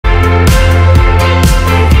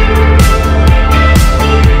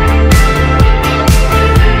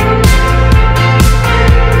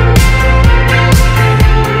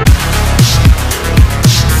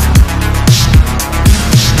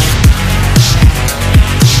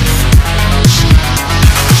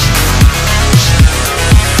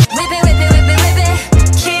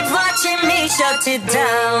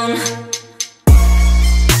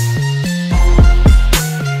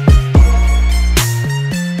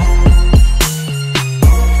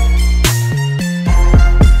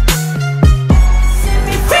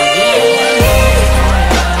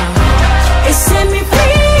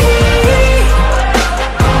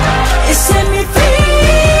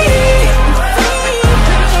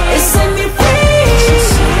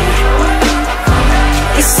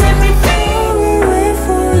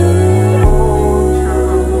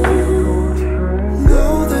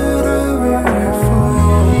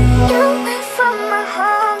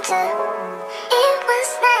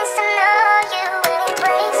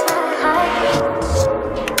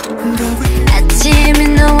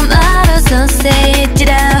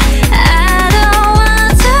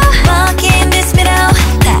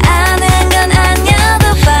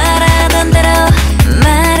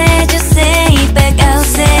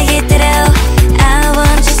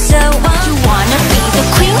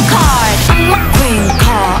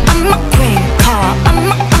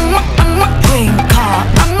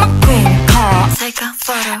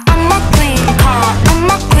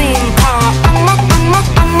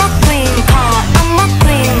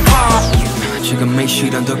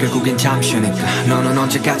잠시니까 너는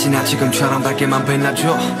언제까지나 지금처럼 밝게만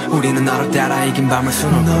빛나줘. 우리는 너를 따라 이긴 밤을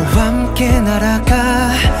수놓고 너와 함께 날아가.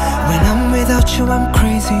 When I'm without you I'm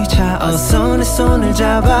crazy. 자 어서 내 손을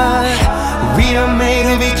잡아. We are made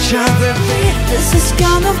of each other. This is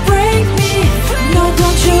gonna break me. No,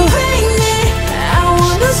 don't you hate me. I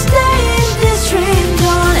wanna stay in this dream.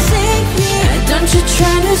 Don't sink me. Don't you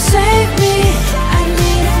try to save me. I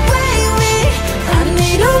need a way, I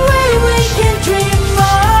need a way we can dream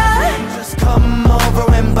more. Just come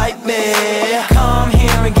over and bite me. Come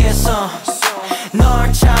here and get some.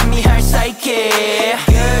 널 참이할 사이게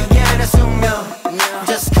그게 내 숙명.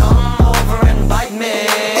 Just come over and bite me.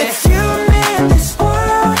 It's you and me in this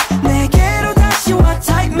world. 내게로 다시 와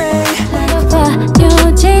type me.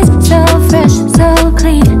 Your taste so fresh, so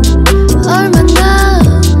clean. 얼마나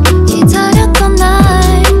기다렸던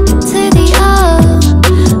날 드디어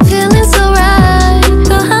feeling so right.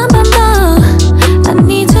 또 한 번 더 I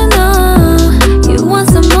need to know you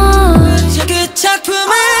want some more. 그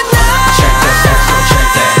작품을 check this, let's go check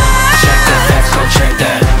that. Check that, let's go check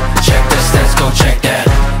that. Check this, let's go check that.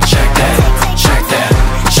 Check that, check that.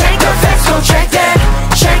 Check the facts, go check that.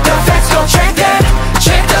 Check the facts, go check that.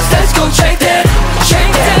 Check the stats, go check that. Check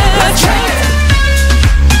that, check that.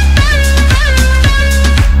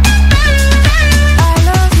 I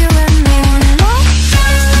love you and more.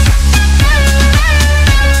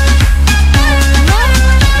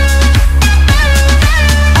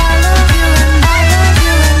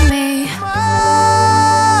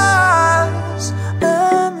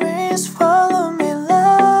 Memories follow me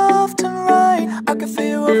left and right. I can feel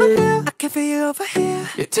you over here, I can feel you over here.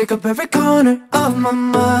 You take up every corner of my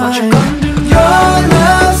mind. What you gonna do? Your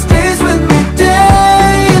love stays with me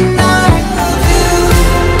day and night. Love you.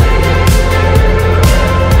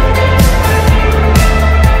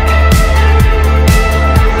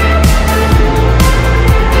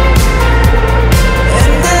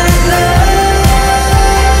 And I love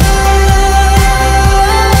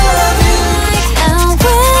you. And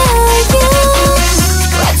will you?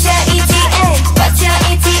 What's your ETA? What's your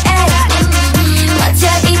ETA? What's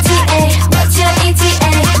your ETA? What's your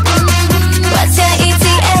ETA? What's your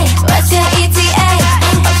ETA? What's your ETA?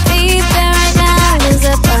 I'll be there right now. Lose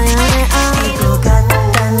a boy on her own.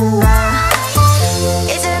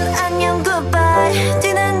 이젠 안녕 goodbye.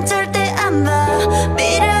 뒤는 절대 안 봐.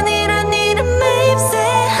 미련이란 이름에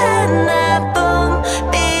입새하나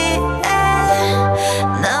봄비에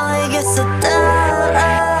너에게서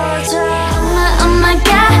떨어져. Oh my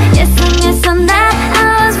god, yes and yes on that.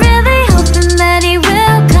 I was really hoping that he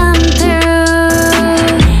will come through.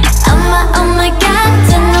 Oh my god,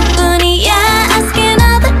 단 너뿐이야. Asking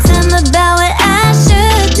all the time about what I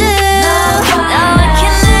should do. No, I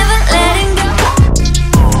can never let him go.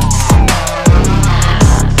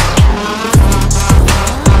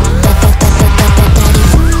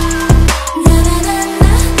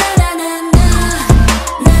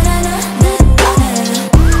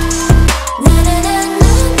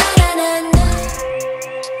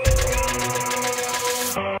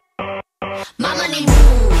 My money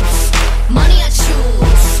rules, money I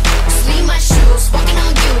choose. Sleep my shoes, walking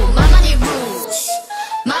on you. My money rules,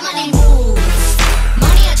 my money moves.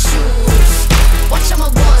 Money I choose. Watch my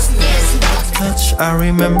walls, yes, no. touch, I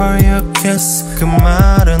remember your kiss. 그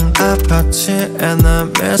말은 아팠지 and I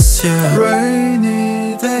miss you.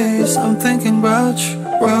 Rainy days, I'm thinking about you.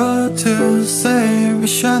 What to say,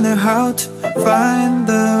 wishing how to find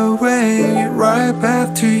the way right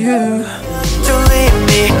back to you. Don't leave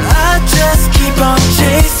me, I just keep on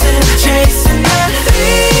chasing, chasing that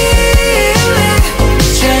feeling,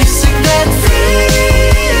 chasing that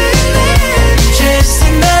feeling,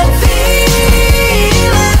 chasing that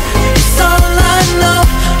feeling. It's all I know,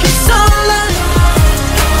 it's all I know.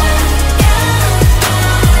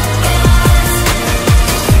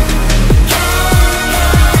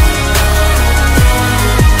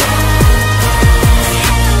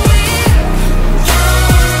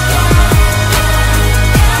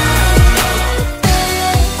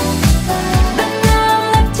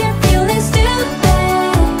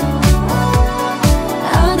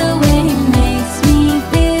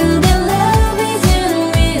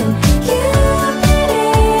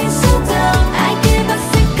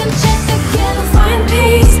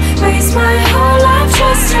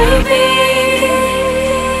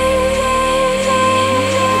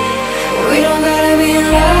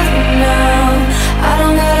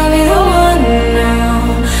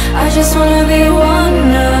 Just wanna be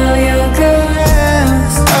one of your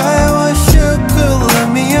girls. I wish you could love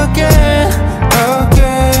me again,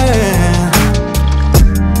 again.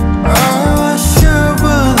 I wish you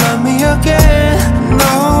would love me again.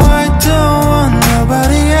 No, I don't want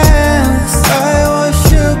nobody else.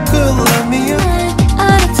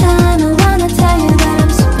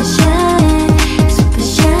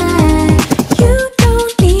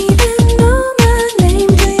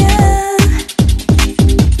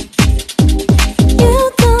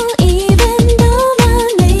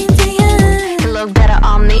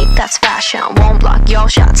 me, that's fashion. Won't block your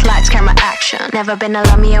shots, lights, camera, action. Never been a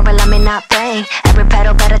love me or a love me not thing. Every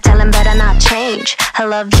petal better tell him better not change. I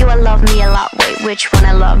love you, I love me a lot. Wait, which one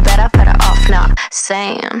I love better? Better off not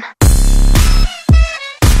saying.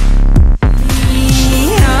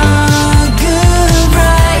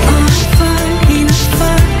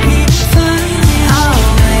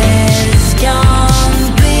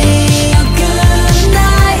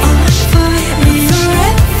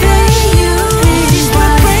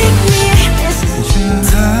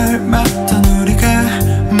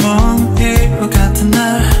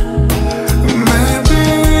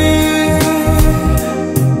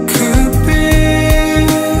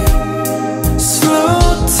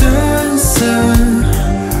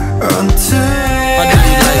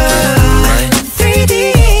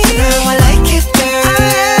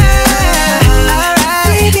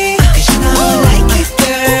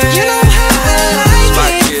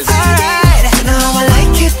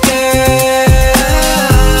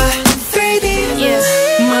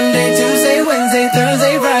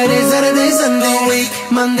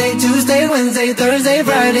 Monday, Tuesday, Wednesday, Thursday,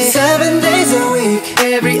 Friday, 7 days a week.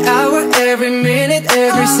 Every hour, every minute,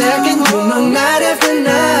 every second, you know not